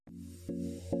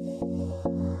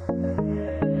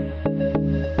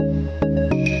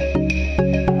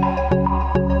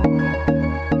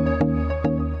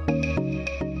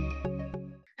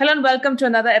Hello and welcome to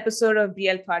another episode of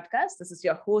BL Podcast. This is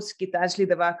your host, Gitanjali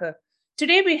Devakar.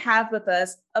 Today we have with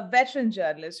us a veteran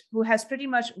journalist who has pretty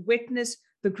much witnessed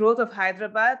the growth of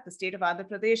Hyderabad, the state of Andhra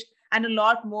Pradesh, and a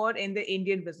lot more in the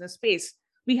Indian business space.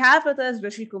 We have with us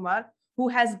Rishi Kumar, who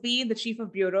has been the Chief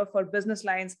of Bureau for Business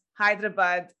Line's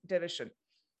Hyderabad division.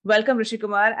 Welcome, Rishi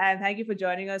Kumar, and thank you for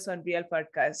joining us on BL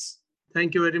Podcast.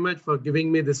 Thank you very much for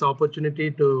giving me this opportunity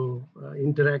to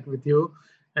interact with you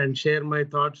and share my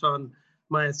thoughts on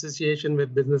my association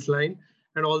with Business Line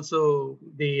and also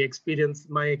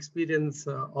my experience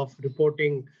of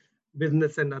reporting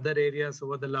business and other areas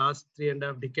over the last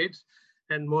 3.5 decades,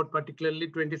 and more particularly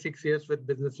 26 years with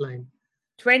Business Line.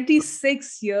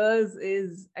 26 years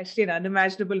is actually an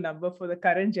unimaginable number for the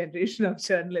current generation of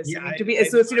journalists. To be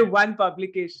associated with one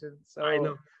publication. So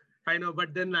I know,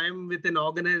 but then I'm with an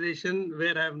organization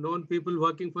where I've known people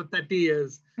working for 30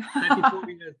 years, 34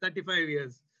 years, 35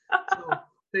 years. So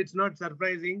it's not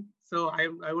surprising. So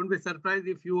I won't be surprised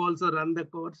if you also run the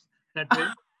course that way.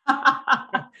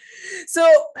 So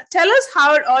tell us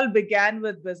how it all began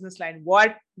with Business Line.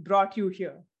 What brought you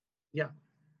here? Yeah.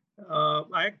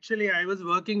 I was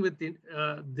working with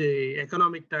the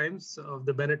Economic Times of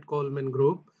the Bennett Coleman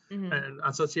Group and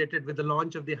associated with the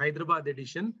launch of the Hyderabad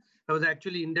edition. I was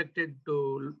actually inducted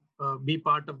to be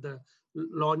part of the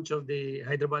launch of the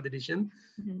Hyderabad edition.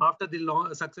 After the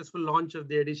successful launch of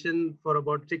the edition, for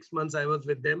about 6 months, I was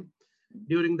with them.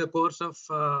 During the course of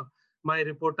my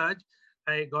reportage,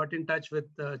 I got in touch with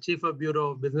Chief of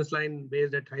Bureau of Business Line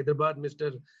based at Hyderabad,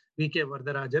 Mr. V.K.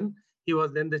 Vardarajan. He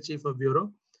was then the Chief of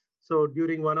Bureau. So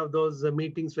during one of those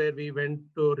meetings where we went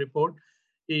to report,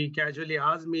 he casually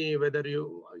asked me whether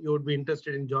you would be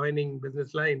interested in joining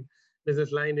Business Line.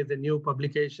 Business Line is a new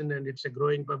publication and it's a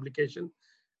growing publication.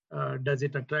 Does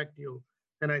it attract you?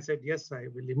 And I said, yes, I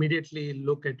will immediately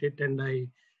look at it. And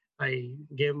I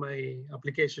gave my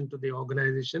application to the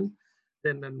organization.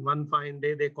 Then on one fine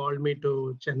day, they called me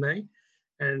to Chennai.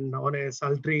 And on a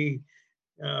sultry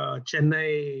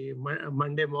Chennai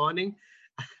Monday morning,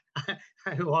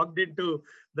 I walked into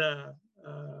the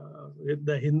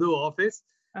Hindu office.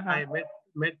 I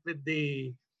met with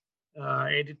the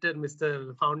editor,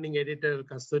 founding editor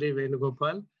Kasturi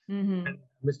Venugopal, and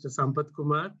Mr. Sampath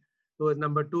Kumar, who was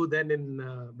number 2 then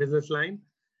in Business Line.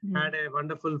 Had a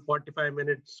wonderful 45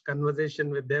 minutes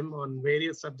conversation with them on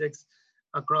various subjects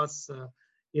across,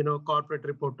 corporate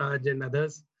reportage and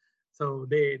others. So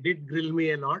they did grill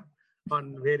me a lot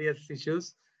on various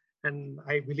issues, and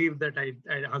I believe that I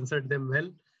answered them well.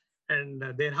 And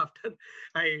thereafter,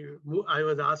 I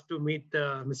was asked to meet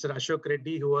Mr. Ashok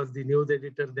Reddy, who was the news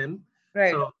editor then.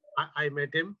 Right. So I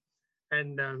met him,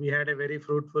 and we had a very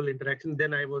fruitful interaction.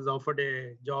 Then I was offered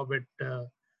a job at,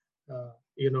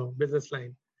 Business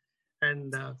Line.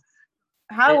 And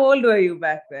how old were you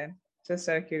back then? Just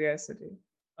out of curiosity.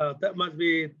 That must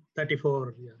be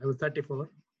 34. Yeah, I was 34.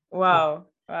 Wow.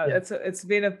 Yeah. It's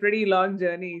been a pretty long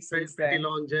journey since then. Pretty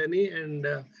long journey, and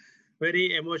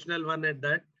very emotional one at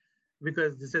that,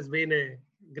 because this has been a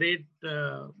great,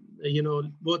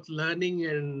 both learning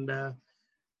and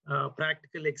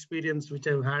practical experience which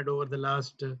I've had over the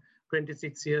last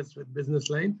 26 years with Business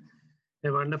Line.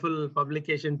 A wonderful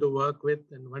publication to work with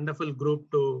and wonderful group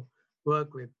to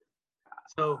work with.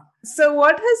 So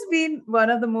what has been one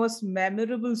of the most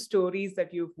memorable stories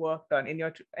that you've worked on in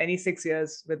your 26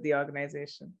 years with the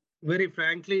organization? Very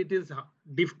frankly, it is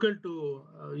difficult to,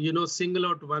 single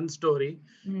out one story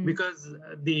because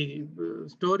the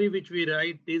story which we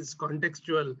write is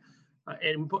contextual.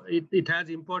 It has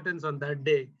importance on that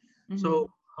day,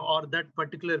 so or that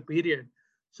particular period.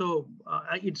 So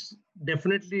it's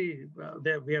definitely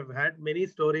we have had many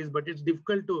stories, but it's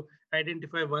difficult to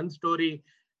identify one story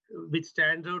which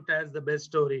stands out as the best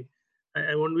story.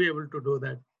 I won't be able to do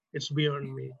that. It's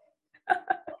beyond me. Yeah.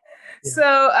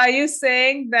 So are you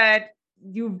saying that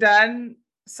you've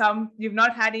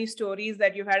not had any stories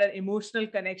that you've had an emotional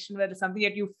connection with, something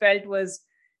that you felt was,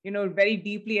 very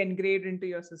deeply engraved into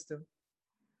your system?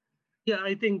 Yeah,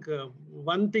 I think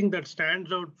one thing that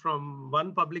stands out from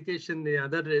one publication, the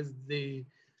other is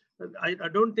I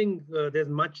don't think there's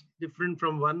much different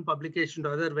from one publication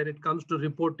to other when it comes to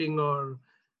reporting or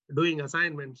doing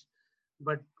assignments.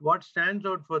 But what stands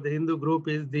out for the Hindu group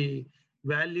is the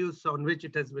values on which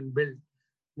it has been built,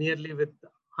 nearly with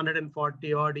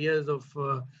 140 odd years of,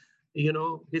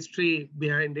 history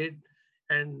behind it,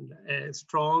 and a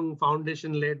strong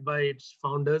foundation led by its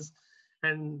founders,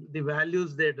 and the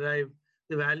values they drive,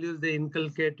 the values they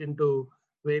inculcate into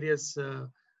various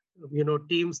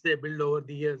teams they build over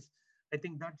the years. I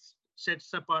think that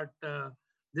sets apart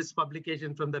this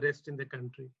publication from the rest in the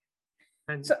country.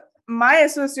 And so my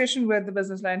association with the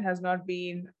business line has not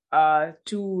been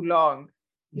too long.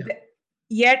 yeah.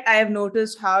 Yet I have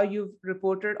noticed how you've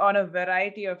reported on a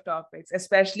variety of topics,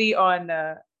 especially on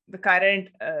the current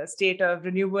state of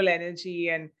renewable energy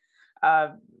and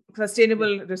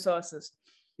sustainable resources.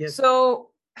 Yes. So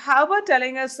how about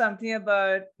telling us something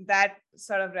about that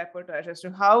sort of reportage as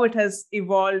to how it has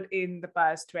evolved in the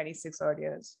past 26 odd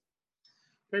years?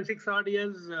 26 odd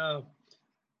years,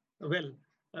 well,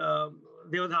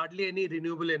 there was hardly any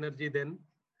renewable energy then,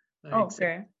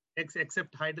 Okay.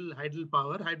 except hydel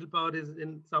power. Hydel power is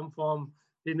in some form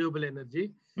renewable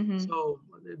energy. Mm-hmm. So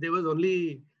there was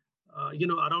only,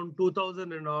 around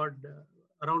 2000 and odd,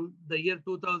 around the year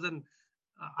 2000,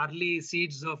 early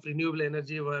seeds of renewable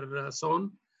energy were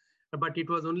sown. But it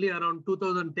was only around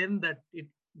 2010 that it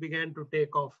began to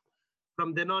take off.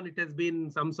 From then on, it has been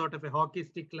some sort of a hockey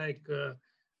stick-like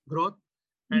growth,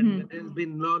 and there's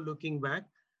been no looking back.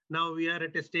 Now we are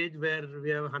at a stage where we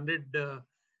have 100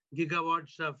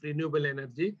 gigawatts of renewable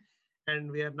energy,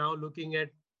 and we are now looking at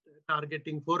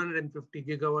targeting 450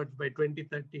 gigawatts by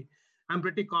 2030. I'm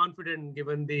pretty confident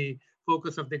given the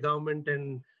focus of the government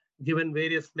and given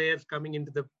various players coming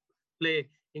into the play,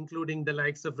 including the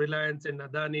likes of Reliance and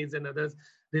Adani's and others.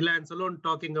 Reliance alone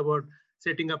talking about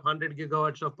setting up 100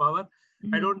 gigawatts of power.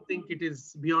 I don't think it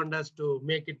is beyond us to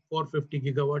make it 450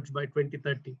 gigawatts by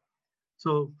 2030.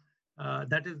 So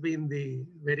that has been the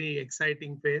very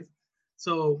exciting phase.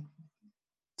 So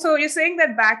you're saying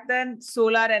that back then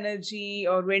solar energy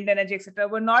or wind energy, etc.,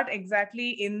 were not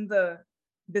exactly in the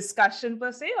discussion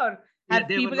per se, or have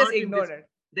people just ignored it?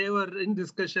 They were in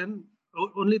discussion.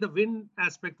 Only the wind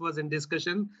aspect was in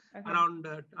discussion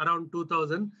around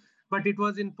 2000, but it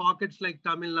was in pockets like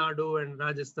Tamil Nadu and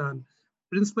Rajasthan,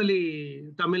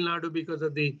 principally Tamil Nadu because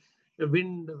of the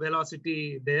wind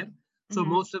velocity there. So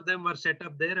most of them were set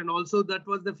up there, and also that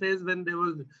was the phase when there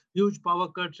was huge power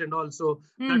cuts, and also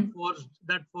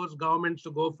that forced governments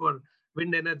to go for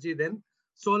wind energy. Then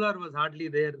solar was hardly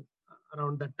there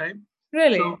around that time.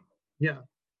 Really? So, yeah.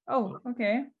 Oh,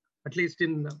 okay. At least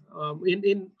in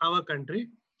our country,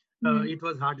 it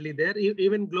was hardly there.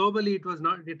 Even globally,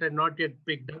 it had not yet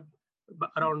picked up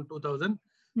around 2000.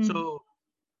 So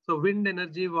wind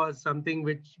energy was something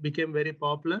which became very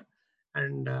popular.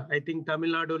 And I think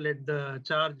Tamil Nadu led the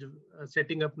charge,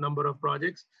 setting up number of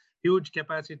projects, huge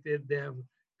capacity they have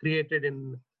created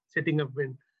in setting up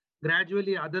wind.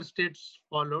 Gradually, other states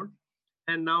followed.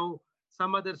 And now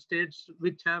some other states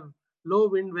which have low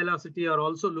wind velocity are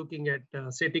also looking at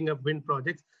setting up wind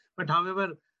projects. But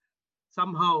however,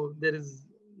 somehow there is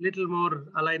little more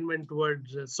alignment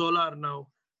towards solar now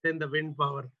than the wind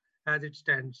power as it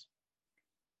stands.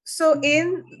 So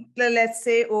in, let's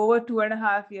say, over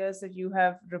 2.5 years that you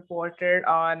have reported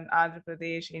on Andhra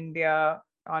Pradesh, India,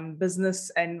 on business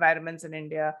environments in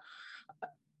India,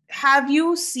 have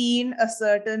you seen a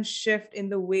certain shift in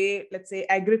the way, let's say,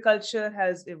 agriculture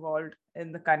has evolved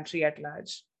in the country at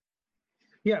large?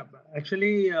 Yeah,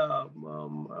 actually,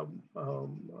 Andhra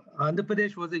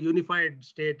Pradesh was a unified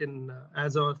state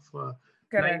as of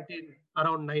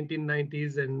around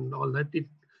 1990s and all that. It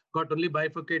got only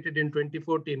bifurcated in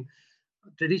 2014.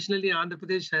 Traditionally, Andhra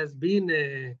Pradesh has been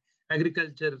an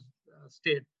agriculture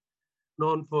state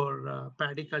known for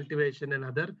paddy cultivation and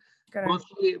other,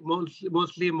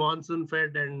 mostly monsoon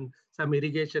fed and some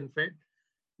irrigation fed.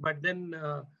 But then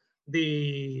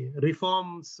the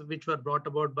reforms which were brought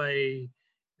about by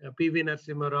P.V.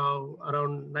 Narasimha Rao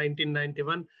around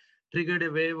 1991 triggered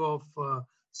a wave of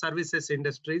services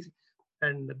industries,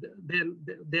 and then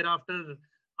thereafter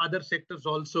other sectors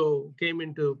also came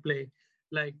into play,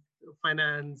 like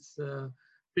finance,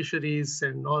 fisheries,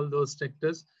 and all those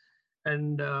sectors.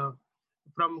 And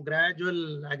from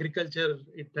gradual agriculture,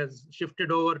 it has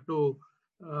shifted over to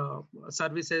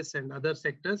services and other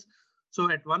sectors. So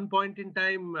at one point in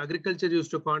time, agriculture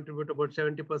used to contribute about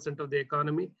 70% of the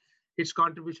economy. Its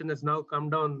contribution has now come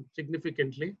down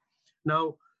significantly.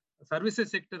 Now,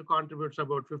 services sector contributes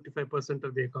about 55%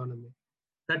 of the economy.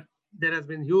 That there has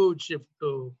been huge shift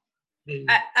to the.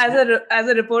 As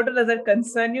a reporter, does that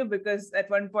concern you? Because at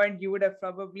one point you would have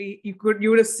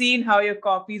seen how your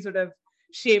copies would have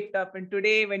shaped up, and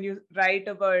today when you write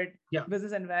about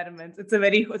business environments, it's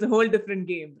a whole different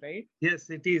game, right? Yes,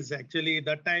 it is actually.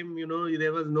 That time,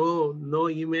 there was no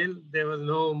email, there was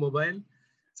no mobile,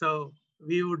 so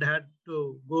we would have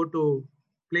to go to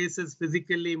places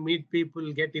physically, meet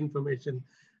people, get information.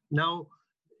 Now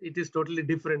it is totally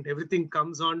different. Everything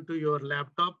comes onto your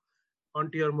laptop,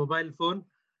 onto your mobile phone,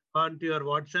 onto your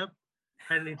WhatsApp,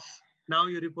 and it's now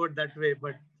you report that way.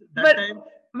 But that time.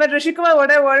 But Rishi Kumar,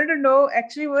 what I wanted to know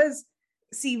actually was,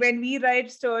 see, when we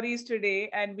write stories today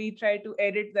and we try to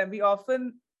edit them, we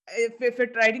often, if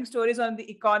we're writing stories on the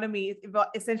economy, it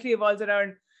essentially evolves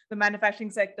around the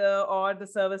manufacturing sector or the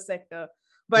service sector.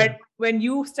 But when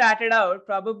you started out,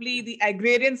 probably the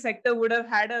agrarian sector would have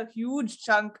had a huge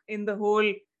chunk in the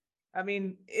whole, I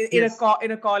mean, in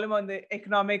a column on the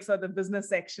economics or the business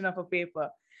section of a paper.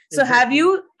 So exactly.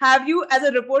 have you as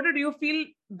a reporter, do you feel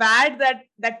bad that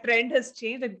that trend has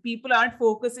changed, that people aren't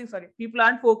focusing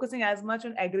as much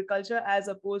on agriculture as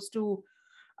opposed to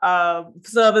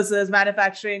services,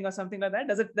 manufacturing or something like that?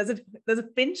 Does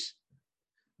it pinch?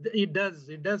 It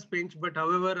does pinch, but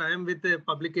however, I am with a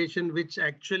publication which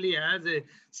actually has a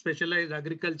specialized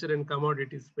agriculture and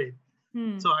commodities page.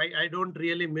 So I don't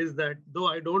really miss that, though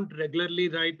I don't regularly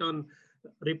write on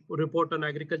report on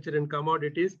agriculture and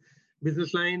commodities.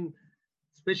 Business Line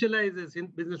specializes in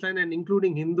Business Line, and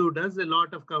including Hindu does a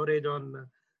lot of coverage on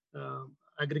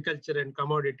agriculture and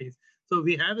commodities. So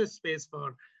we have a space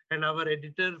for, and our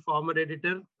former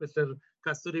editor, Mr.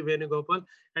 Kasturi Venugopal,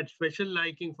 had special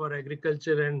liking for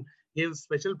agriculture and gave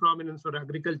special prominence for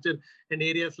agriculture and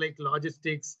areas like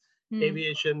logistics,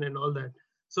 aviation, and all that.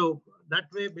 So that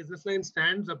way, Business Line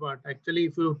stands apart. Actually,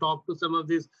 if you talk to some of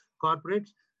these corporates,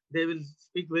 they will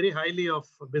speak very highly of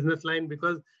Business Line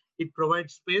because it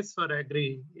provides space for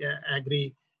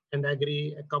agri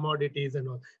commodities and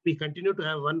all. We continue to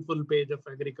have one full page of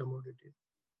agri commodities.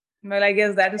 Well, I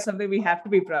guess that is something we have to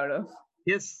be proud of.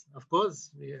 Yes, of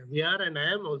course. We are, and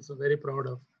I am also very proud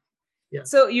of. Yeah.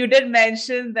 So you did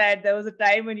mention that there was a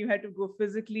time when you had to go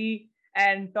physically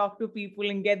and talk to people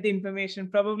and get the information,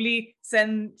 probably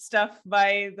send stuff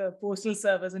by the postal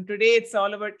service. And today it's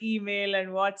all about email and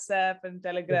WhatsApp and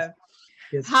Telegram.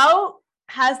 Yes. How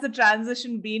has the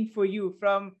transition been for you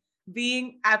from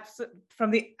being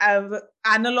from the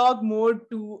analog mode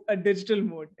to a digital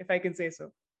mode, if I can say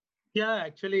so? Yeah,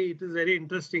 actually, it is very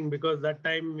interesting because that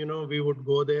time, we would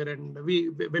go there, and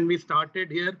when we started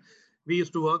here, we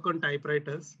used to work on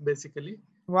typewriters, basically.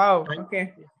 Wow.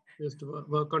 Okay. We used to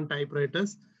work on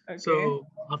typewriters. Okay. So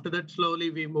after that,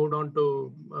 slowly we moved on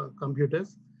to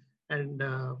computers and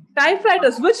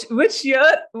typewriters. Which year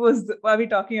are we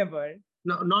talking about?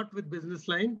 No, not with Business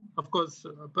Line. Of course,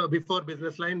 before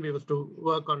Business Line, we used to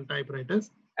work on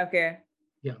typewriters. Okay.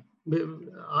 Yeah.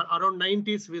 Around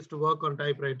 90s, we used to work on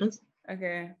typewriters.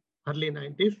 Okay. Early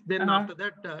 90s. Then after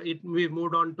that, we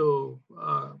moved on to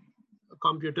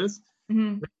computers,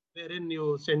 wherein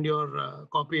you send your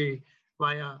copy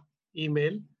via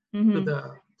email to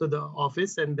the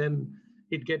office, and then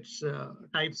it gets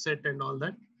typeset and all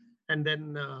that, and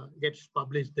then gets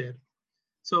published there.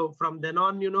 So from then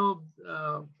on,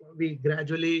 we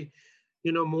gradually,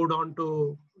 moved on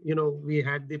to, we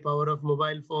had the power of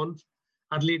mobile phones.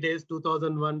 Early days,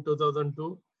 2001,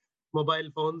 2002, mobile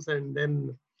phones. And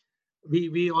then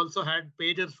we also had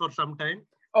pagers for some time.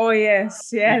 Oh, yes.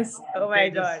 Yes. Oh, my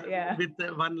God. Yeah. With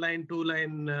 1-line,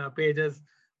 2-line pagers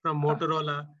from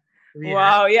Motorola.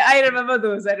 Wow. Yeah, I remember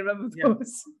those.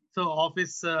 Those. So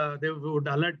office, they would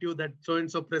alert you that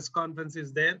so-and-so press conference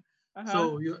is there.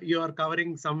 So you are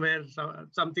covering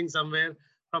something somewhere.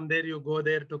 From there, you go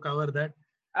there to cover that.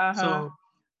 So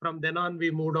from then on,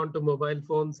 we moved on to mobile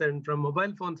phones. And from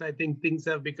mobile phones, I think things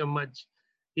have become much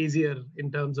easier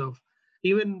in terms of,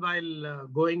 even while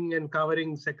going and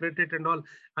covering secretariat and all,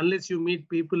 unless you meet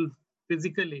people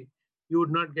physically, you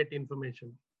would not get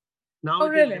information. Now,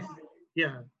 really?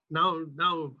 Now,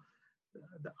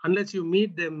 unless you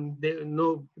meet them,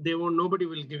 nobody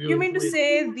will give you. You mean to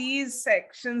say these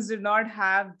sections did not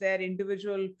have their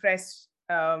individual press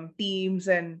teams,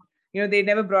 and they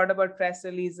never brought about press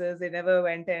releases. They never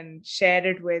went and shared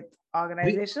it with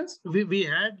organizations. We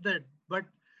had that, but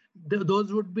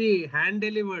those would be hand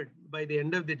delivered by the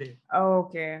end of the day. Oh,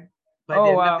 okay. By the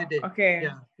end of the day. Okay.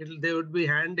 Yeah, they would be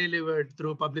hand delivered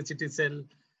through publicity cell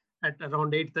at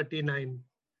around 8:39.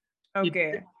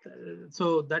 Okay.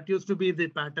 So that used to be the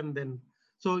pattern then.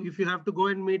 So if you have to go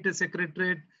and meet a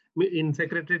secretariat,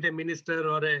 a minister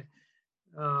or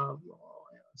a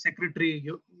secretary,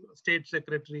 state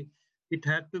secretary, it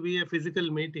had to be a physical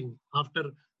meeting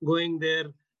after going there,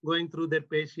 going through their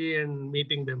page and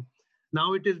meeting them.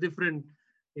 Now it is different.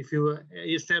 If you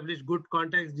establish good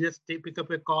contacts, just pick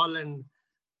up a call and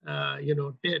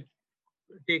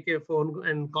take a phone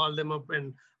and call them up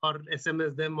or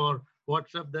SMS them or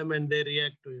WhatsApp them, and they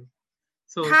react to you.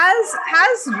 So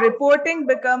has reporting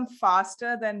become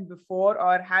faster than before,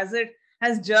 or has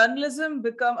journalism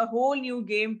become a whole new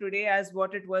game today as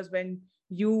what it was when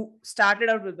you started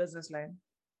out with Business Line?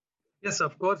 Yes,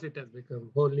 of course, it has become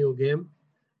a whole new game.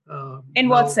 In now,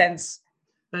 what sense?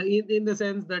 In the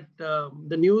sense that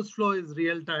the news flow is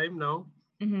real time now,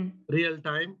 real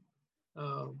time.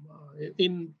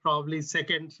 In probably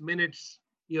seconds, minutes,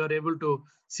 you are able to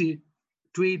see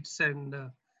tweets and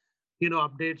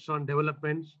updates on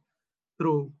developments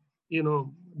through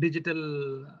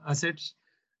digital assets,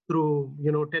 through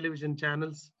television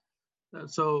channels.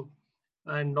 So,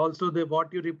 and also the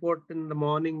what you report in the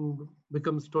morning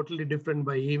becomes totally different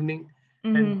by evening,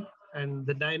 and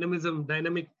the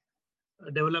dynamic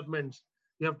developments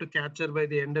you have to capture by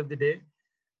the end of the day.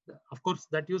 Of course,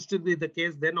 that used to be the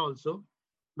case then also,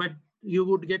 but you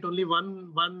would get only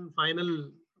one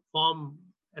final form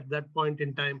at that point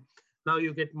in time. Now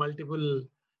you get multiple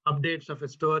updates of a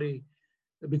story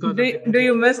because do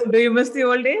you miss the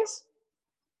old days?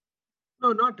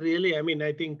 No, not really. I mean,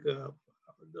 I think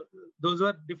those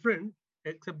were different,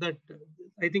 except that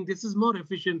I think this is more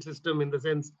efficient system in the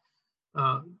sense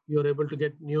you're able to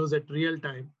get news at real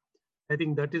time. I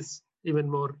think that is even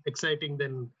more exciting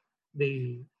than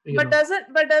the. Does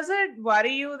it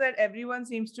worry you that everyone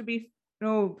seems to be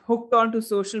hooked onto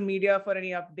social media for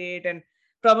any update, and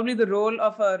probably the role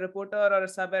of a reporter or a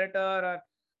sub-editor or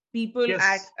people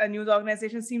at a news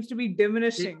organization seems to be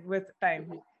diminishing with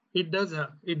time? It does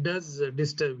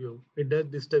disturb you. It does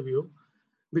disturb you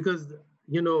because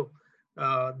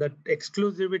that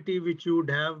exclusivity which you would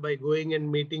have by going and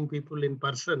meeting people in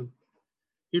person.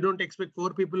 You don't expect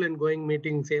 4 people and going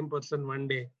meeting same person one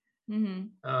day.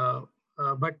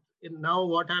 But now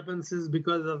what happens is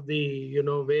because of the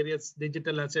various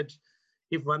digital assets,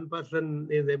 if one person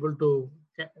is able to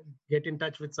get in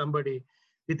touch with somebody,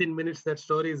 within minutes that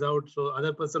story is out. So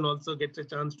other person also gets a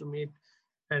chance to meet,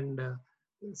 and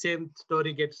same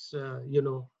story gets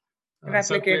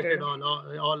replicated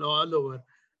all over.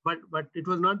 But it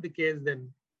was not the case then.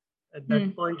 At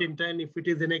that point in time, if it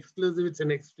is an exclusive, it's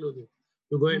an exclusive.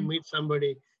 You go and meet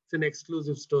somebody, it's an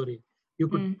exclusive story. You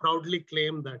could proudly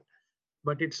claim that,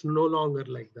 but it's no longer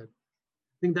like that.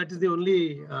 I think that is the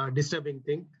only disturbing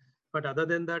thing. But other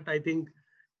than that, I think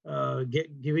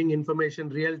giving information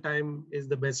real time is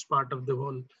the best part of the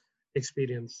whole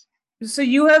experience. So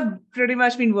you have pretty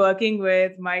much been working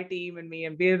with my team and me,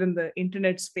 and we're in the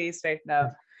internet space right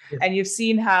now. Yes. And you've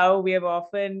seen how we have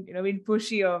often, been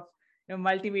pushy of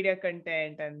multimedia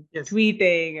content and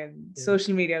tweeting and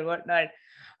social media and whatnot.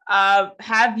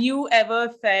 Have you ever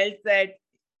felt that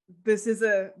this is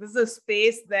a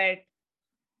space that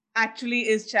actually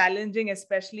is challenging,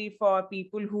 especially for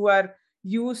people who are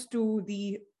used to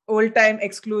the old-time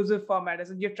exclusive format?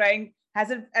 As has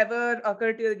it ever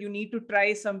occurred to you that you need to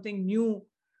try something new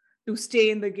to stay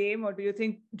in the game, or do you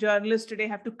think journalists today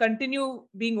have to continue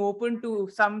being open to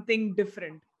something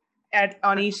different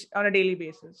on a daily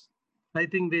basis? I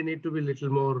think they need to be a little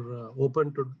more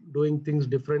open to doing things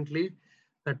differently.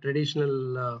 That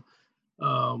traditional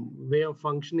way of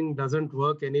functioning doesn't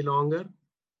work any longer,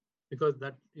 because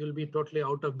that you'll be totally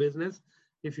out of business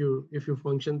if you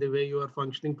function the way you are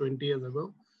functioning 20 years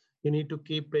ago. You need to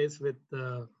keep pace with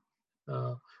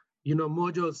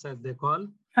mojos, as they call.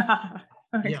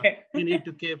 Okay. Yeah, you need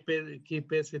to keep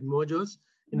pace with mojos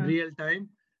in real time,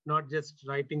 not just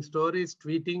writing stories,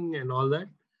 tweeting, and all that.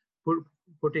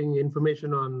 Putting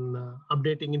information on,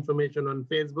 updating information on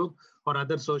Facebook or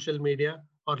other social media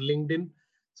or LinkedIn.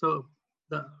 So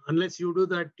unless you do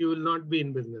that, you will not be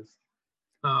in business.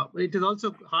 It is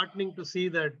also heartening to see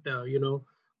that,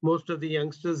 most of the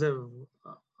youngsters have,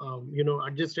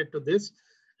 adjusted to this.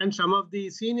 And some of the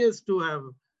seniors too have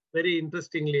very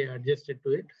interestingly adjusted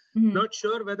to it. Not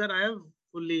sure whether I have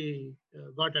fully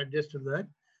got adjusted to that.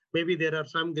 Maybe there are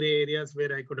some gray areas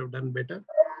where I could have done better.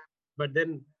 But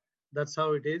then that's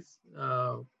how it is.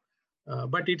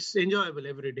 But it's enjoyable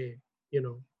every day,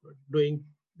 doing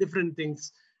different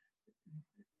things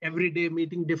every day,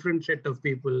 meeting different set of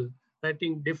people,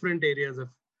 writing different areas of,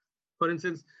 for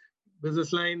instance,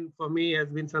 Business Line for me has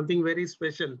been something very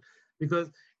special because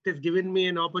it has given me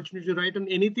an opportunity to write on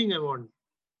anything I want.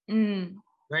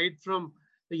 Right from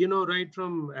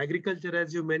agriculture,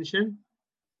 as you mentioned,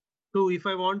 to if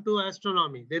I want to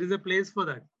astronomy, there is a place for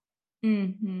that.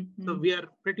 So we are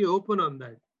pretty open on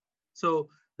that. So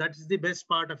that's the best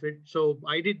part of it. So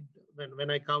I did, when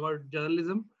I covered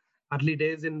journalism, early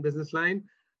days in Business Line,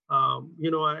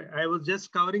 I was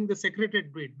just covering the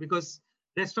secretariat beat because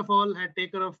rest of all had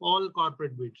taken off all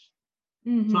corporate beats.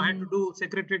 So I had to do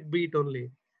secretariat beat only.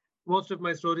 Most of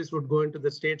my stories would go into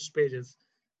the states pages.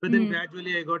 But then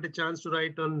gradually I got a chance to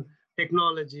write on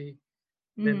technology,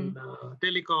 then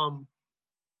telecom,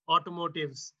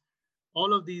 automotives,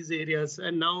 all of these areas,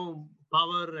 and now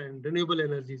power and renewable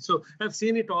energy. So I've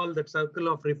seen it all, that circle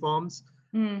of reforms,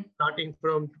 starting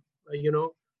from,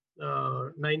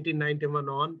 1991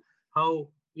 on, how,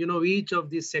 each of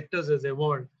these sectors has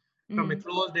evolved from a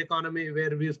closed economy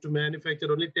where we used to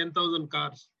manufacture only 10,000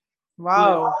 cars.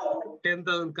 Wow.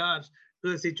 10,000 cars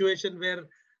to a situation where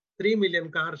 3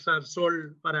 million cars are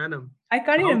sold per annum. I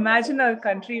can't even imagine a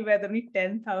country where there are only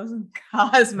 10,000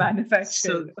 cars manufactured.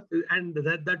 So, and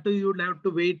that too, you would have to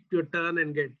wait your turn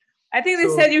and get. I think they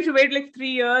said you should wait like 3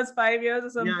 years, 5 years or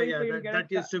something. Yeah, that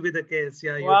used to be the case.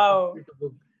 Yeah. Wow. You have to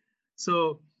book.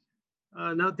 So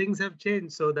now things have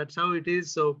changed. So that's how it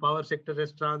is. So power sector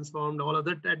has transformed, all of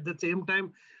that. At the same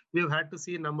time, we've had to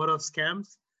see a number of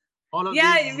scams. All of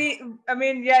these.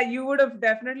 You would have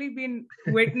definitely been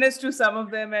witness to some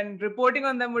of them, and reporting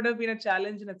on them would have been a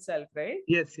challenge in itself, right?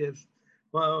 Yes.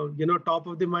 Well, top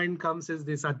of the mind comes is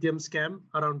the Satyam scam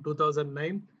around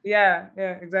 2009. Yeah,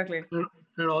 exactly.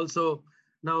 And also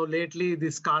now lately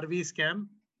this Carvey scam.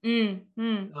 In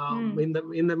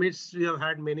the midst, we have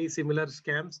had many similar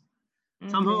scams.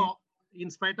 Somehow, in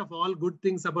spite of all good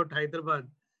things about Hyderabad,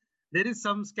 there is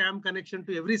some scam connection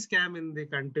to every scam in the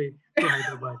country to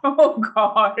Hyderabad. Oh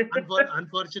God!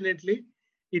 Unfortunately,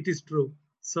 it is true.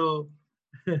 So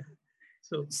when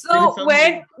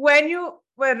you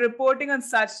were reporting on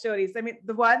such stories, I mean,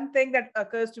 the one thing that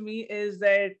occurs to me is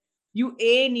that you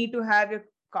need to have your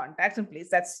contacts in place.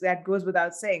 That goes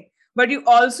without saying. But you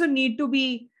also need to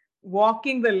be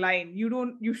walking the line.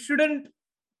 You shouldn't.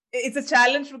 It's a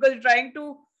challenge because you're trying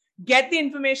to get the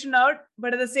information out,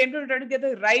 but at the same time, try to get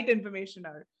the right information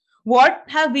out. What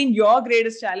have been your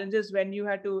greatest challenges when you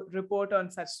had to report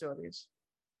on such stories?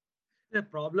 The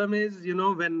problem is,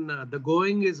 when the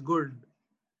going is good,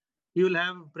 you'll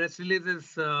have press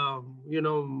releases,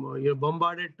 you're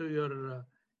bombarded to your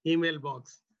email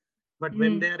box. But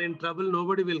when they are in trouble,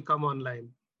 nobody will come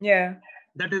online. Yeah.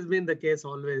 That has been the case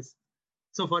always.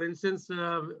 So for instance,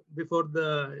 before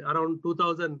around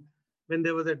 2000, when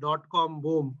there was a .com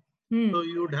boom, so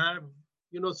you would have,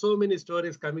 so many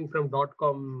stories coming from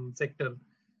 .com sector.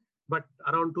 But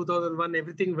around 2001,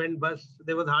 everything went bust.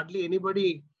 There was hardly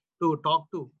anybody to talk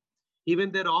to.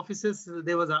 Even their offices,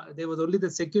 there was only the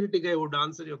security guy who would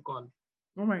answer your call.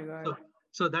 Oh my God.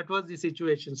 So that was the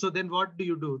situation. So then what do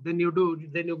you do? Then you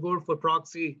go for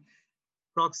proxy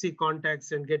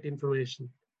contacts and get information,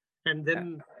 and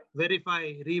then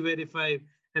verify, re-verify,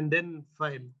 and then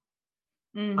file.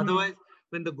 Otherwise,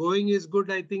 when the going is good,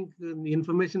 I think the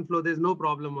information flow, there's no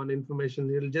problem on information.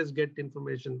 You'll just get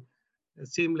information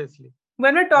seamlessly.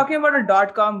 When we're talking about a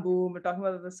 .com boom, we're talking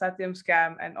about the Satyam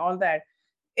scam and all that,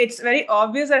 it's very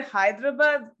obvious that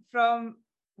Hyderabad, from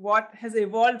what has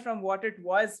evolved from what it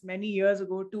was many years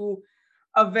ago to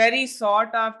a very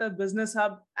sought after business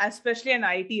hub, especially an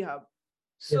IT hub.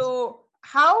 So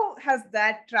how has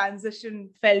that transition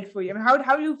felt for you? I mean,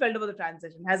 how you felt about the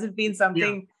transition? Has it been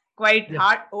something quite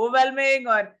overwhelming,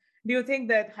 or do you think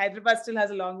that Hyderabad still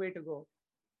has a long way to go?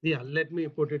 Yeah, let me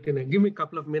put it in. Give me a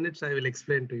couple of minutes. I will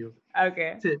explain to you.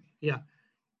 Okay. So,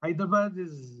 Hyderabad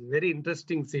is a very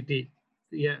interesting city.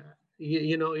 Yeah,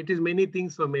 it is many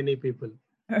things for many people.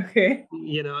 Okay.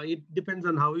 It depends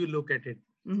on how you look at it.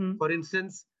 For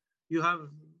instance, you have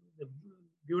the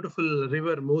beautiful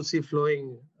river Musi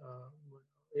flowing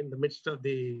in the midst of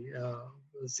the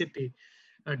city,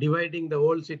 dividing the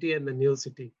old city and the new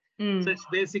city. So it's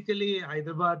basically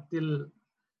Hyderabad till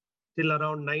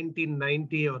around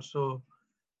 1990 or so,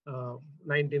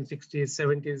 1960s,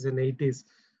 70s, and 80s,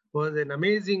 was an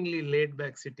amazingly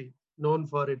laid-back city, known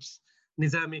for its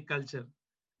Nizami culture.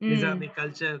 Nizami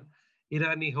culture,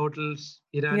 Irani hotels,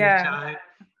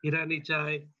 Irani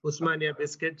chai, Usmania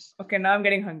biscuits. Okay, now I'm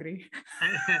getting hungry.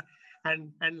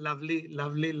 and lovely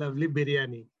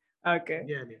biryani. Okay.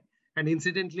 Biryani. And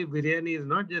incidentally, biryani is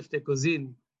not just a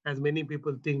cuisine, as many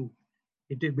people think.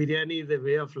 Biryani is a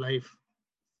way of life.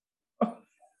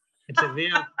 It's a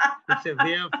way of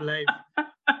life.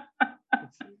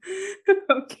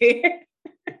 Okay.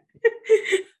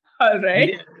 All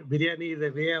right. Biryani is a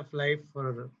way of life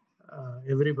for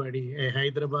everybody, a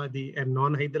Hyderabadi and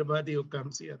non-Hyderabadi who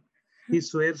comes here. He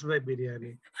swears by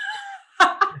biryani.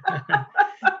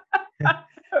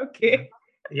 Okay.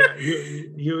 Yeah,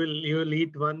 you will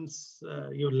eat once,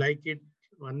 you like it,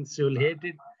 once you'll hate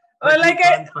it. Well,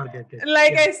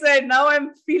 I said, now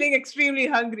I'm feeling extremely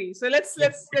hungry. So let's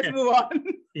move on.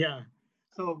 Yeah.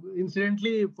 So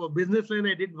incidentally, for business line,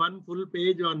 I did one full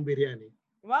page on biryani.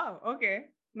 Wow. Okay.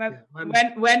 When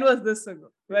was this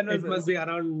ago? It must be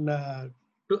around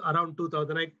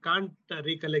 2000. I can't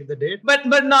recollect the date. But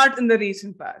not in the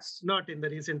recent past. Not in the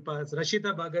recent past.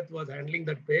 Rashida Bhagat was handling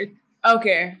that page.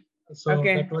 Okay. So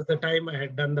that was the time I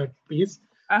had done that piece.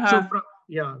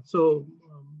 So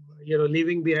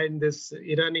leaving behind this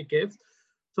Irani case,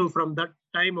 So from that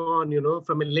time on,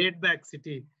 from a laid-back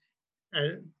city,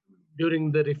 uh,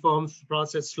 during the reforms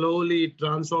process, slowly it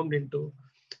transformed into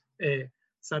a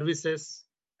services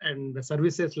and the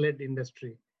services-led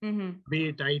industry, be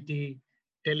it IT,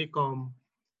 telecom,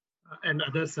 and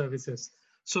other services.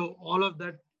 So all of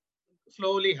that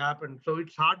slowly happened. So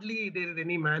it's hardly there is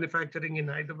any manufacturing in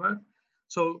Hyderabad.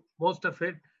 So most of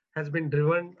it has been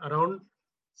driven around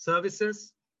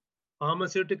services,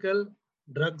 pharmaceutical,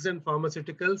 drugs and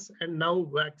pharmaceuticals, and now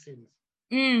vaccines.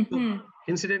 So,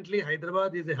 incidentally,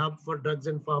 Hyderabad is a hub for drugs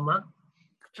and pharma.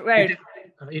 Right.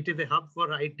 It is a hub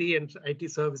for IT and IT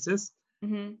services.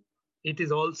 It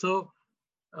is also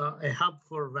a hub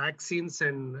for vaccines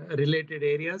and related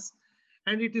areas.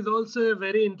 And it is also a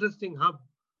very interesting hub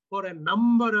for a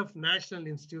number of national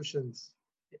institutions,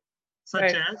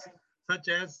 such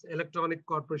as Electronic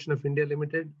Corporation of India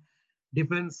Limited,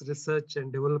 Defense Research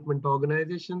and Development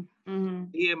Organization,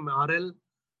 EMRL,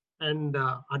 and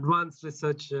Advanced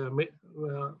Research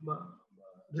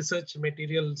Research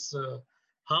Materials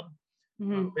Hub,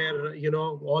 where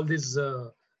all these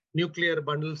nuclear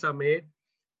bundles are made.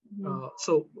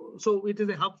 So it is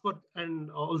a hub for,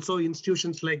 and also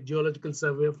institutions like Geological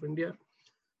Survey of India,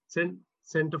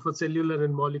 Center for Cellular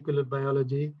and Molecular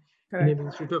Biology, Indian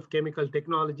Institute of Chemical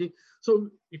Technology. So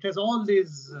it has all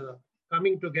these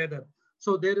coming together.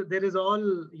 So there is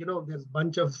all, there's a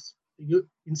bunch of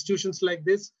institutions like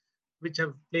this, which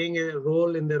are playing a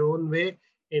role in their own way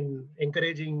in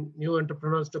encouraging new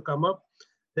entrepreneurs to come up.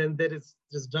 Then there is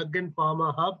this drug and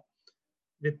pharma hub,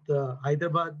 with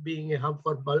Hyderabad being a hub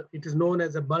for bulk. It is known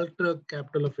as a bulk drug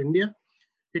capital of India.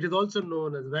 It is also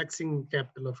known as vaccine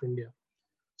capital of India.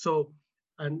 So,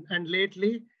 and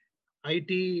lately,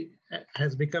 IT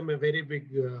has become a very big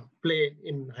play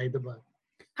in Hyderabad.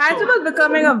 Hyderabad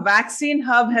becoming a vaccine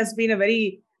hub has been a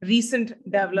very recent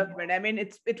development. I mean,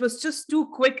 it was just too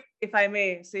quick, if I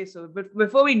may say so. But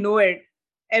before we know it,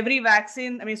 every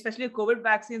vaccine, I mean, especially COVID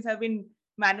vaccines, have been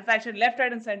manufactured left,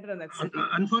 right, and center in that city.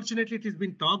 Unfortunately, it has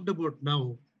been talked about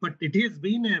now, but it has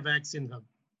been a vaccine hub.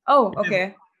 Oh,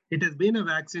 okay. It has been a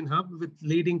vaccine hub with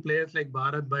leading players like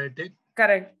Bharat Biotech.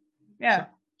 Correct. Yeah.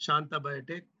 Shanta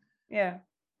Biotech. Yeah.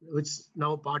 Which is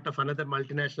now part of another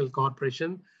multinational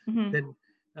corporation. Then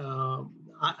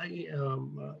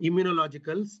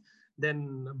immunologicals,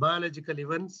 then biological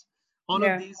events. All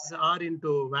of these are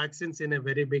into vaccines in a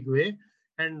very big way.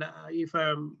 And if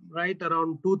I'm right,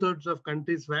 around 2/3 of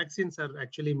countries' vaccines are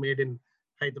actually made in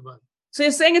Hyderabad. So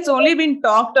you're saying it's only been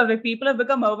talked of, like people have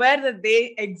become aware that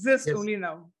they exist only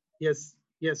now. Yes.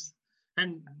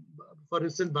 And for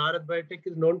instance, Bharat Biotech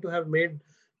is known to have made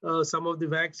some of the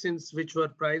vaccines which were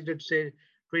priced at, say,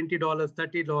 $20,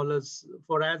 $30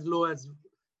 for as low as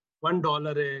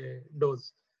 $1 a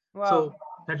dose. Wow. So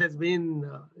that has been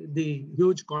the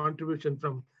huge contribution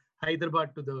from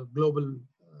Hyderabad to the global,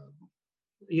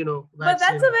 But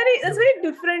that's a very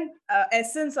different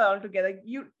essence altogether.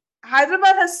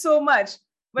 Hyderabad has so much,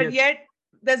 but yet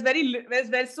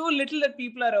there's so little that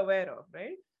people are aware of,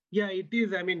 right? Yeah, it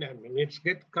is. I mean, it's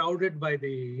get crowded by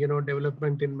the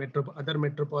development in other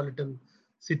metropolitan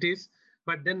cities.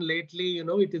 But then lately,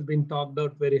 it has been talked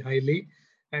about very highly,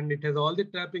 and it has all the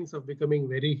trappings of becoming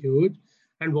very huge.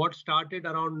 And what started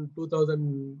around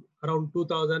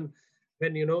 2000,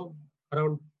 when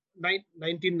around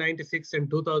 1996 and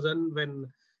 2000, when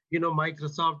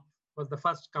Microsoft was the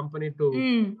first company to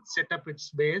set up its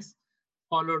base,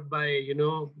 followed by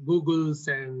Google's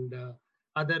and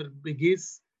other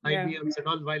biggies. IBMs and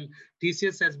all, while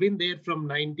TCS has been there from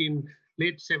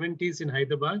late 70s in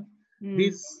Hyderabad.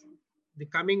 The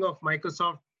coming of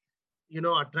Microsoft,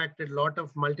 attracted a lot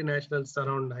of multinationals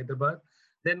around Hyderabad.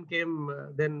 Then came,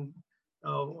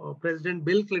 President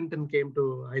Bill Clinton came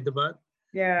to Hyderabad.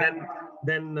 Yeah.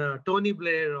 Then Tony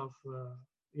Blair of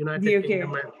United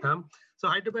Kingdom had come. So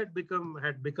Hyderabad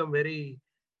had become very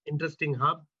interesting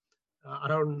hub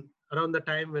around the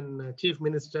time when Chief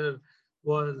Minister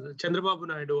was Chandrababu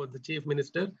Naidu was the chief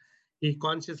minister. He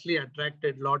consciously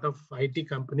attracted a lot of IT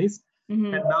companies,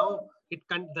 and now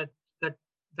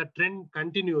the trend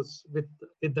continues with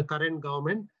the current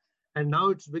government, and now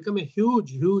it's become a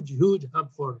huge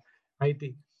hub for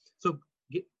IT. So,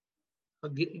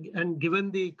 and given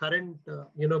the current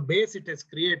base it has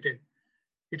created,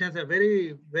 it has a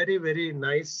very, very, very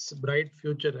nice, bright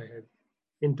future ahead.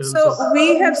 So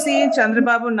we have seen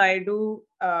Chandrababu Naidu,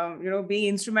 being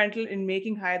instrumental in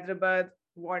making Hyderabad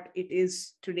what it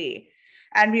is today.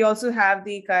 And we also have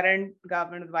the current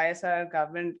government, the YSR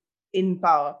government in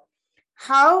power.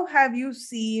 How have you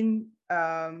seen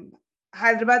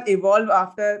Hyderabad evolve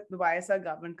after the YSR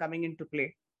government coming into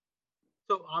play?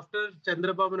 So after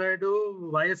Chandrababu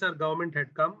Naidu, YSR government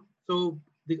had come. So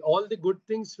all the good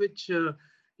things which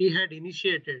he had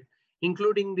initiated,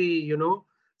 including the,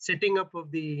 setting up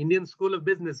of the Indian School of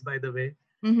Business, by the way,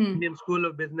 Indian School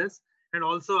of Business, and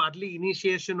also early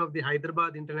initiation of the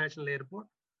Hyderabad International Airport.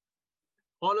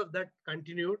 All of that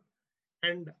continued.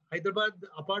 And Hyderabad,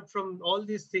 apart from all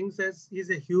these things, is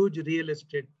a huge real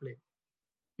estate play.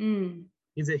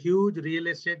 Is a huge real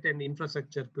estate and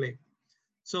infrastructure play.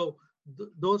 So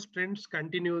those trends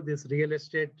continue. This real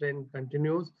estate trend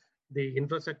continues. The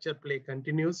infrastructure play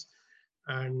continues.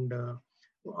 And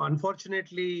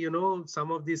unfortunately, some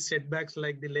of these setbacks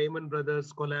like the Lehman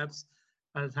Brothers collapse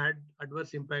has had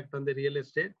adverse impact on the real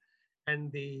estate.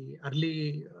 And the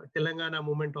early Telangana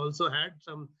movement also had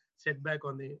some setback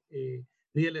on the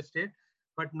real estate.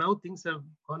 But now things have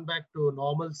gone back to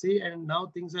normalcy, and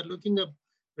now things are looking up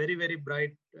very, very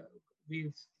bright.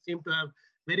 We seem to have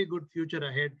very good future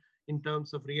ahead in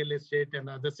terms of real estate and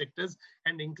other sectors,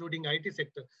 and including IT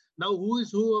sector. Now, who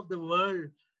is who of the world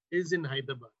is in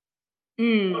Hyderabad?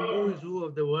 Who is who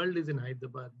of the world is in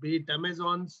Hyderabad? Be it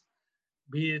Amazon's,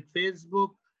 be it Facebook,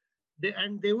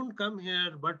 they won't come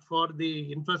here but for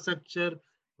the infrastructure,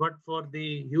 but for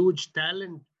the huge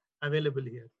talent available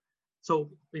here. So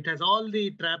it has all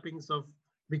the trappings of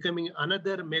becoming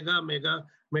another mega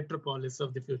metropolis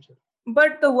of the future.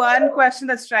 But the one question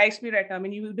that strikes me right now, I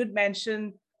mean, you did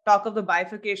mention talk of the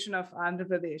bifurcation of Andhra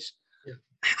Pradesh. Yeah.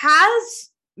 Has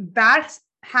that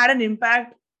had an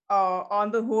impact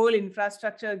on the whole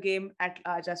infrastructure game at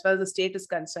large, as far as the state is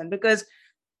concerned? Because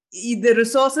the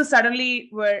resources suddenly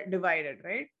were divided,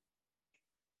 right?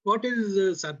 What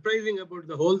is surprising about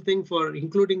the whole thing,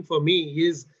 including for me,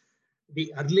 is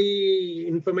the early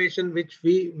information which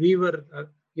we were,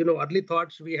 early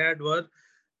thoughts we had were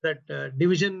that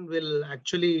division will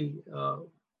actually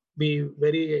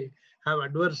have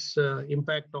adverse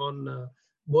impact on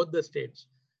both the states.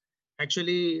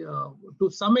 Actually, to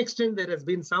some extent, there has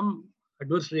been some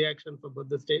adverse reaction for both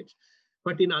the states.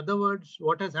 But in other words,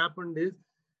 what has happened is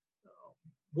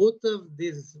both of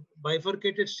these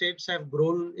bifurcated states have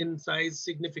grown in size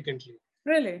significantly.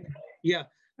 Really? Yeah.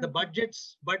 The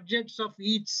budgets of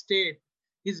each state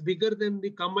is bigger than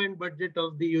the combined budget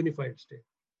of the unified state.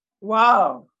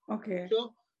 Wow. Okay.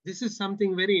 So this is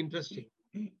something very interesting.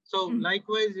 So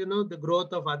likewise, the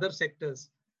growth of other sectors,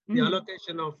 the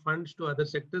allocation of funds to other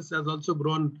sectors has also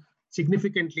grown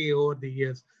significantly over the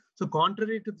years. So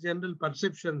contrary to the general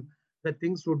perception that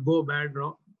things would go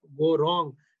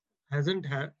wrong, hasn't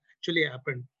actually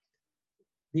happened.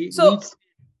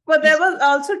 But there was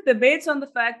also debates on the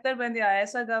fact that when the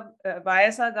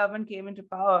YSR government came into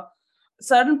power,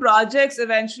 certain projects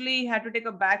eventually had to take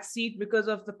a back seat because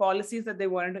of the policies that they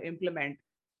wanted to implement.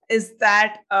 Is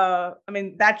that,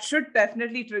 that should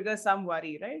definitely trigger some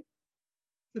worry, right?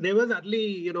 There was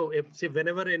early,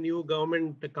 whenever a new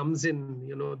government comes in,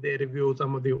 they review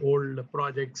some of the old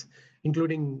projects,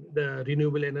 including the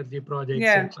renewable energy projects,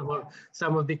 and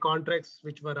some of the contracts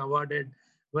which were awarded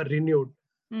were renewed.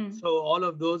 So all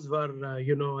of those were,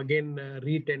 again,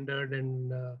 re-tendered,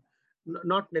 and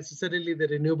not necessarily the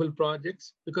renewable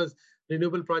projects, because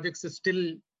renewable projects is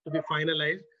still to be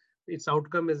finalized. Its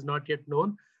outcome is not yet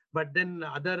known, but then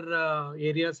other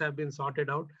areas have been sorted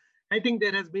out. I think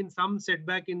there has been some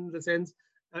setback in the sense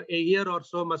a year or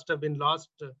so must have been lost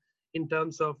in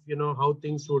terms of, how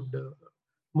things would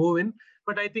move in.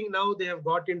 But I think now they have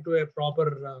got into a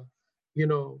proper,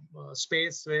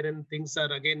 space wherein things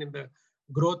are again in the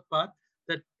growth path.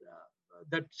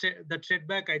 That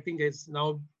setback, I think, has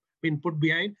now been put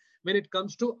behind. When it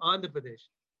comes to Andhra Pradesh,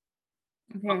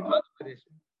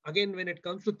 again, when it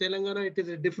comes to Telangana, it is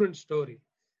a different story,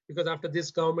 because after this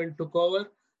government took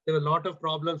over, there were a lot of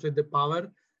problems with the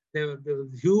power. There was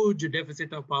huge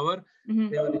deficit of power.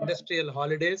 There were industrial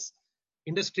holidays.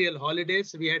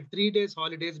 We had 3 days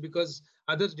holidays because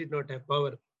others did not have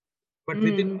power. But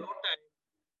within no time,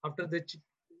 after the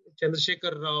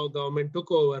Chandrasekhar Rao government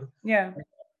took over,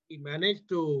 he managed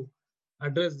to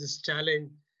address this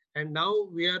challenge. And now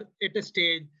we are at a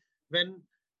stage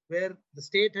where the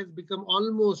state has become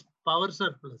almost power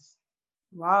surplus.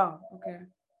 Wow. Okay.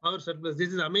 Power surplus. This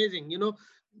is amazing.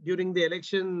 During the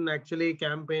election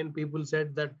campaign, people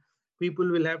said that people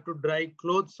will have to dry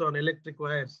clothes on electric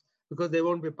wires because there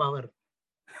won't be power.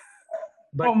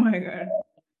 But oh my God.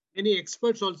 Many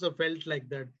experts also felt like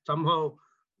that. Somehow,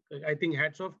 I think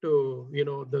hats off to,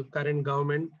 the current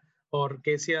government or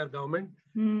KCR government.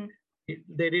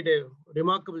 They did a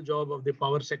remarkable job of the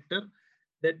power sector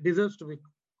that deserves to be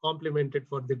complimented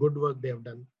for the good work they have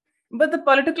done. But the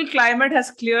political climate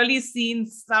has clearly seen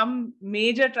some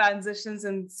major transitions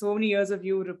in so many years of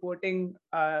you reporting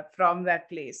from that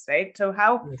place, right? So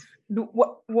Yes.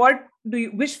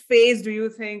 which phase do you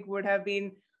think would have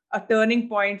been a turning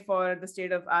point for the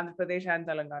state of Andhra Pradesh and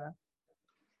Telangana?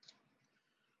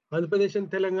 Andhra Pradesh and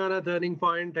Telangana turning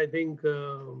point, I think,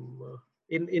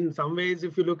 in some ways,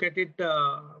 if you look at it,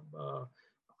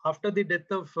 after the death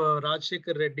of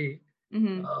Rajshekhar Reddy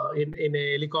in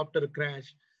a helicopter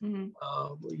crash,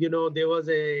 there was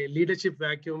a leadership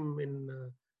vacuum in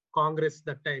Congress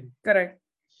that time. Correct.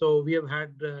 So we have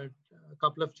had a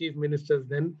couple of chief ministers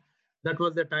then. That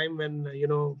was the time when,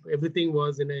 everything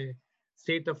was in a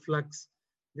state of flux.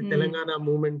 The Telangana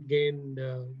movement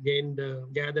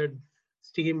gathered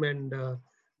steam, and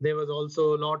there was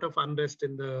also a lot of unrest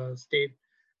in the state,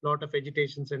 lot of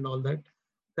agitations and all that.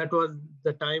 That was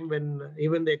the time when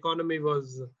even the economy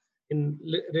was in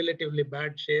relatively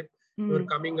bad shape. We were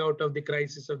coming out of the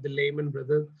crisis of the Lehman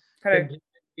Brothers. Correct. Then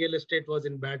real estate was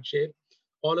in bad shape.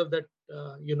 All of that,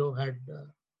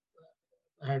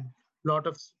 had lot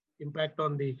of impact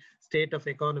on the state of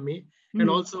economy and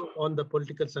also on the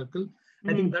political circle.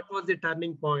 I think that was the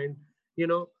turning point.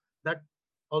 That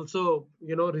also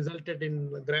resulted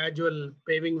in a gradual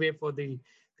paving way for the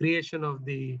creation of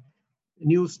the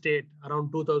new state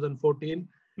around 2014.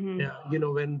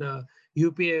 When the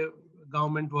UPA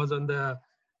government was on the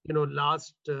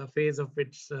last phase of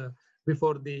its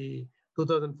before the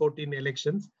 2014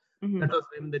 elections. That was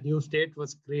when the new state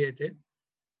was created.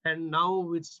 And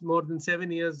now it's more than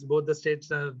 7 years, both the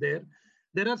states are there.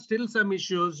 There are still some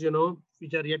issues,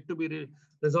 which are yet to be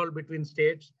resolved between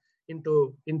states in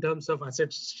terms of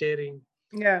assets sharing.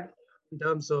 Yeah. In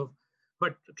terms of,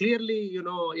 but clearly,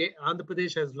 Andhra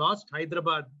Pradesh has lost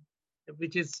Hyderabad,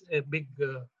 which is a big,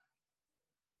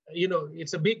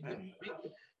 it's a big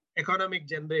economic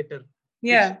generator.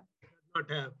 Yeah. Not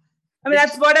have. I mean,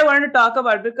 that's what I wanted to talk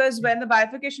about, because when the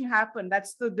bifurcation happened,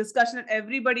 that's the discussion that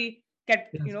everybody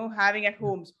kept, having at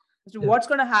homes. As to what's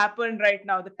going to happen right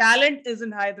now. The talent is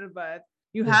in Hyderabad.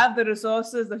 You have the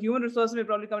resources, the human resources may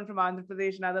probably come from Andhra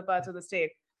Pradesh and other parts of the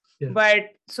state.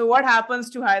 But so what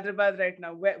happens to Hyderabad right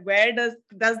now? Where does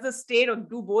the state, or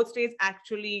do both states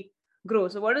actually grow?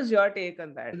 So what is your take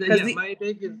on that?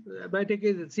 My take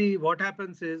is, see, what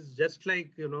happens is, just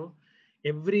like,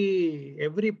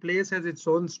 every place has its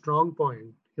own strong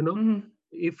point.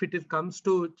 If it comes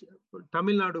to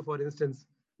Tamil Nadu, for instance,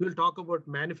 we'll talk about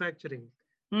manufacturing.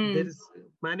 There is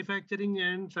manufacturing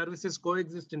and services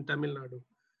coexist in Tamil Nadu.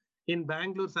 In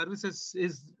Bangalore, services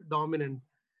is dominant.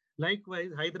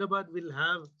 Likewise, Hyderabad will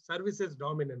have services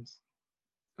dominance,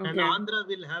 and Andhra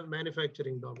will have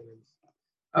manufacturing dominance.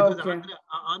 Because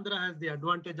Andhra has the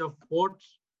advantage of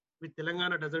ports, which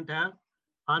Telangana doesn't have.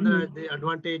 Andhra has the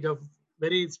advantage of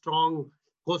very strong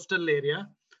coastal area.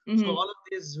 So all of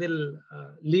this will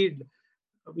lead,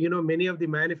 many of the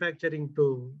manufacturing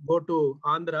to go to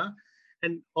Andhra,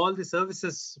 and all the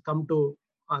services come to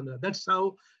Andhra. That's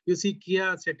how you see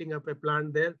Kia setting up a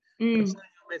plant there. That's how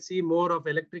you may see more of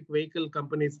electric vehicle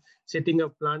companies setting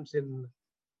up plants in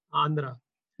Andhra,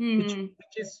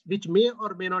 which may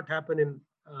or may not happen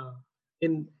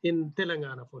in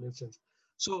Telangana, for instance.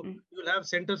 So you'll have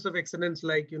centers of excellence,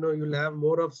 like, you'll have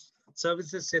more of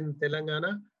services in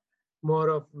Telangana, more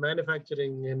of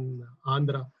manufacturing in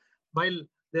Andhra, while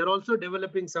they're also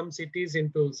developing some cities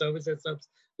into services hubs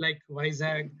like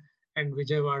Vizag and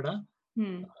Vijayawada,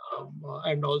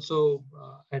 and also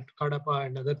at Kadapa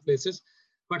and other places.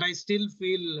 But I still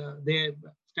feel they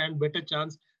stand better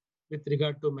chance with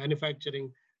regard to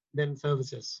manufacturing than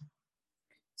services.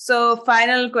 So,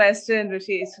 final question,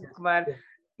 Rishi Kumar.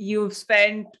 You've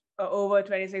spent over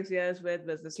 26 years with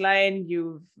Business Line.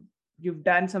 You've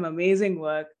done some amazing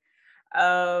work.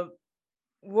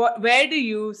 Where do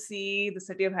you see the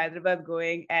city of Hyderabad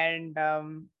going, and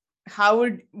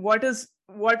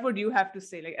what would you have to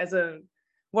say, like,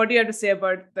 what do you have to say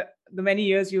about the many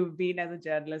years you've been as a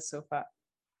journalist so far?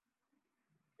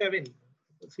 I mean,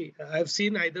 see, I've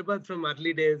seen Hyderabad from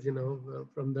early days,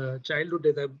 from the childhood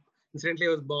days. Incidentally, I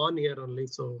was born here only,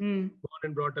 so born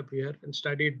and brought up here and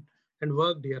studied and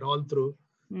worked here all through.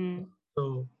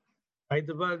 So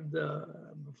Hyderabad,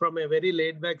 from a very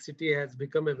laid-back city, has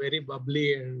become a very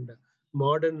bubbly and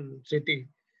modern city,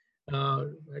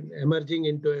 and emerging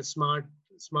into a smart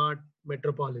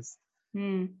metropolis.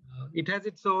 It has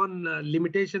its own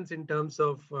limitations in terms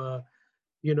of,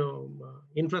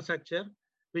 infrastructure,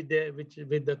 which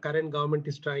the current government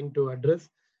is trying to address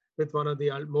with one of the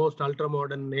most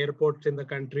ultra-modern airports in the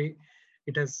country.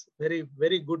 It has very,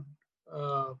 very good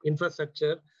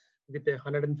infrastructure with a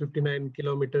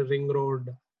 159-kilometer ring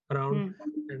road around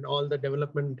and all the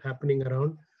development happening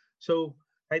around. So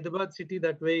Hyderabad city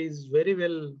that way is very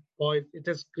well poised. It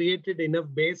has created enough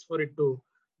base for it to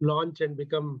launch and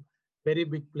become very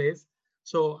big place.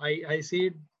 So I see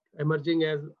it emerging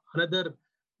as another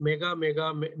mega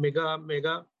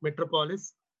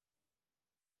metropolis,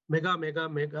 mega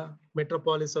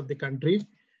metropolis of the country.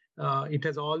 It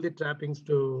has all the trappings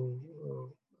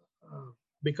to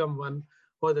become one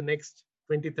for the next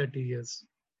 20-30 years.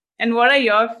 And what are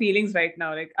your feelings right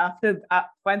now? Like after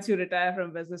once you retire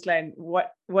from business line,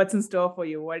 what's in store for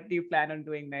you? What do you plan on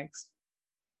doing next?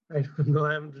 I don't know.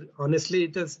 I'm honestly,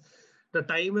 the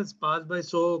time has passed by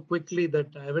so quickly that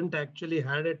I haven't actually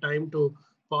had a time to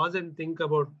pause and think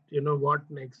about what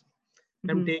next.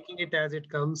 I'm taking it as it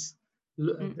comes.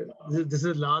 This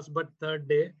is last but third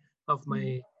day of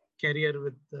my career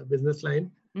with business line.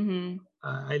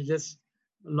 I'll just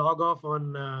log off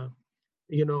on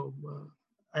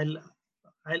I'll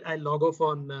log off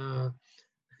on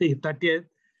 30th,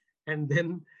 and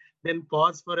then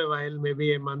pause for a while,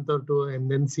 maybe a month or two, and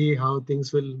then see how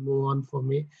things will move on for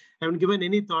me. I haven't given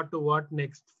any thought to what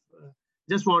next.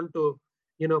 Just want to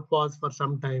pause for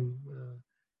some time,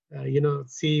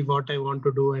 see what I want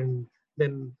to do, and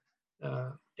then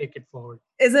take it forward.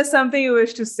 Is there something you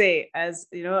wish to say as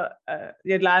your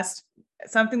last,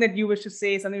 something that you wish to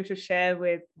say, something you should share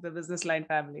with the business line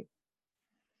family?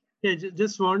 Yeah,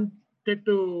 just wanted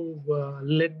to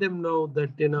let them know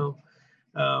that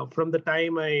from the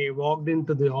time I walked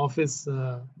into the office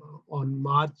on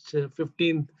March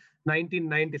 15th,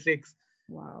 1996,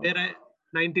 wow.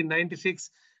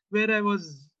 1996, where I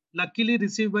was luckily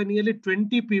received by nearly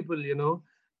 20 people.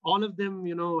 All of them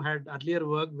had earlier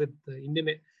worked with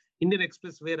Indian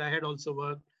Express, where I had also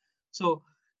worked. So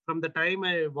from the time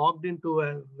I walked into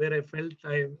where I felt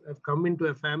I've come into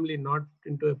a family, not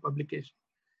into a publication.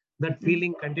 That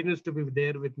feeling continues to be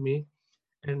there with me.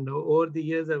 And over the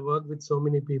years, I worked with so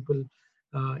many people.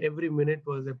 Every minute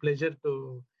was a pleasure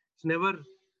to, it's never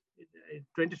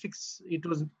 26,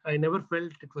 I never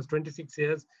felt it was 26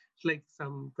 years. It's like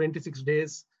some 26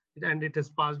 days, and it has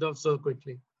passed off so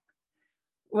quickly.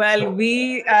 Well,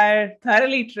 we are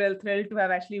thoroughly thrilled to have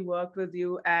actually worked with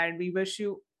you, and we wish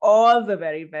you all the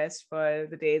very best for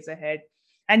the days ahead.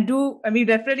 And we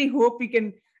definitely hope we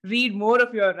can read more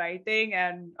of your writing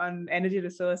and on energy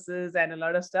resources and a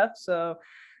lot of stuff. So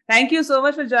thank you so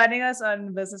much for joining us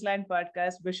on Business Line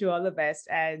Podcast. Wish you all the best,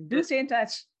 and do stay in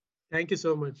touch. Thank you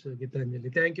so much,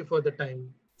 Gitanjali. Thank you for the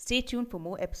time. Stay tuned for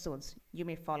more episodes. You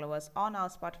may follow us on our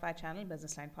Spotify channel,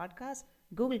 Business Line Podcast,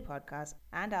 Google Podcast,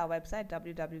 and our website,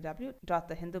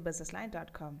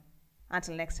 www.thehindubusinessline.com.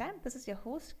 Until next time, this is your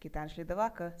host, Gitanjali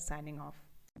Devakar, signing off.